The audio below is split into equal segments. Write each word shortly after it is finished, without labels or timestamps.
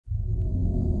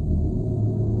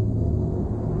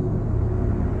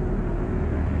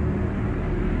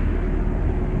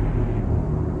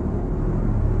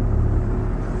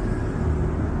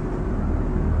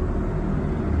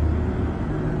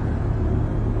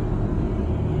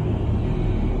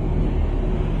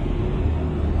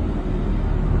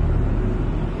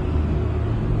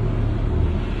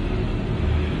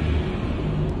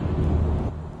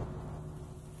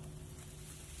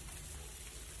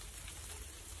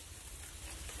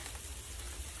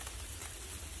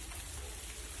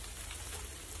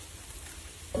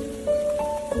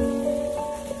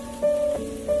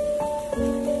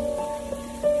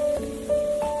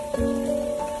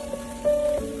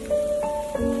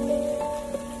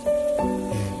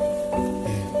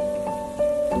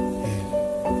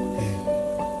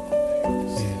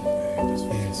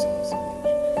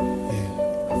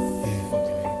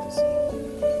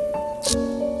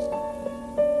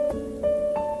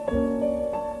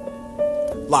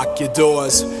Lock your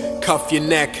doors, cuff your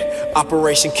neck.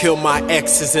 Operation Kill My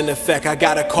Ex is in effect. I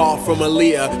got a call from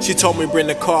Aaliyah. She told me bring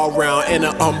the car around and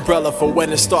an umbrella for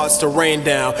when it starts to rain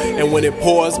down. And when it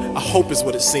pours, I hope is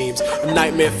what it seems. A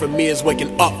nightmare for me is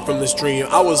waking up from this dream.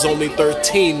 I was only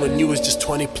 13 when you was just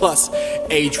 20 plus.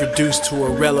 Age reduced to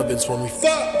irrelevance when we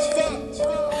fucked.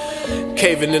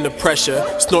 Caving in the pressure,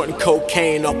 snorting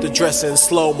cocaine off the dresser in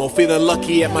slow-mo. Feeling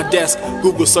lucky at my desk,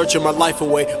 Google searching my life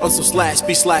away on some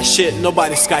 /B/ shit,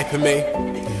 nobody Skyping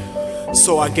me.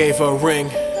 So I gave her a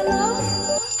ring.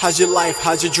 How's your life,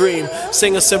 how's your dream?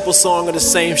 Sing a simple song of the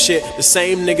same shit. The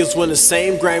same niggas win the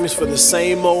same Grammys for the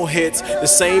same old hits. The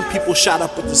same people shot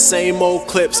up with the same old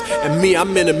clips. And me,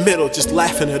 I'm in the middle just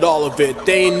laughing at all of it.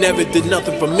 They ain't never did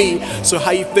nothing for me, so how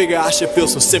you figure I should feel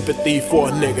some sympathy for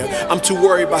a nigga? I'm too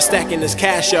worried about stacking this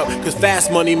cash up, cause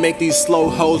fast money make these slow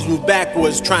hoes move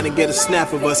backwards trying to get a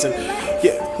snap of us. And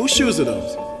yeah, whose shoes are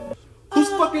those? Whose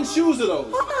fucking shoes are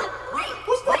those?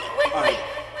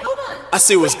 I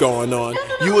see what's going on.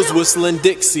 You was whistling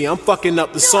Dixie, I'm fucking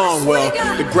up the song. Well,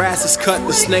 the grass is cut,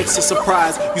 the snake's a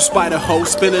surprise. You spider hoe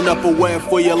spinning up a web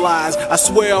for your lies. I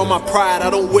swear on my pride, I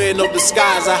don't wear no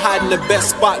disguise. I hide in the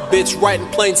best spot, bitch, right in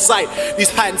plain sight.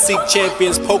 These hide and seek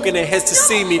champions poking their heads to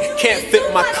see me. Can't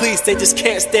fit my cleats, they just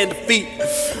can't stand defeat.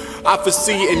 I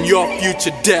foresee in your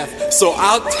future death, so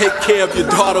I'll take care of your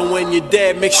daughter when you're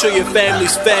dead. Make sure your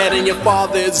family's fed and your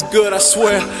father is good. I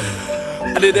swear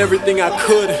I did everything I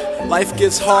could. Life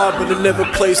gets hard, but it never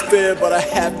plays fair. But I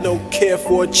have no care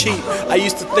for a cheat. I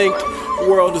used to think the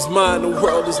world is mine, the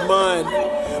world is mine.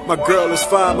 My girl is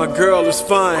fine, my girl is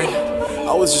fine.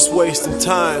 I was just wasting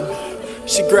time.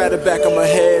 She grabbed the back of my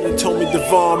head and told me,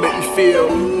 Devon, make me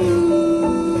feel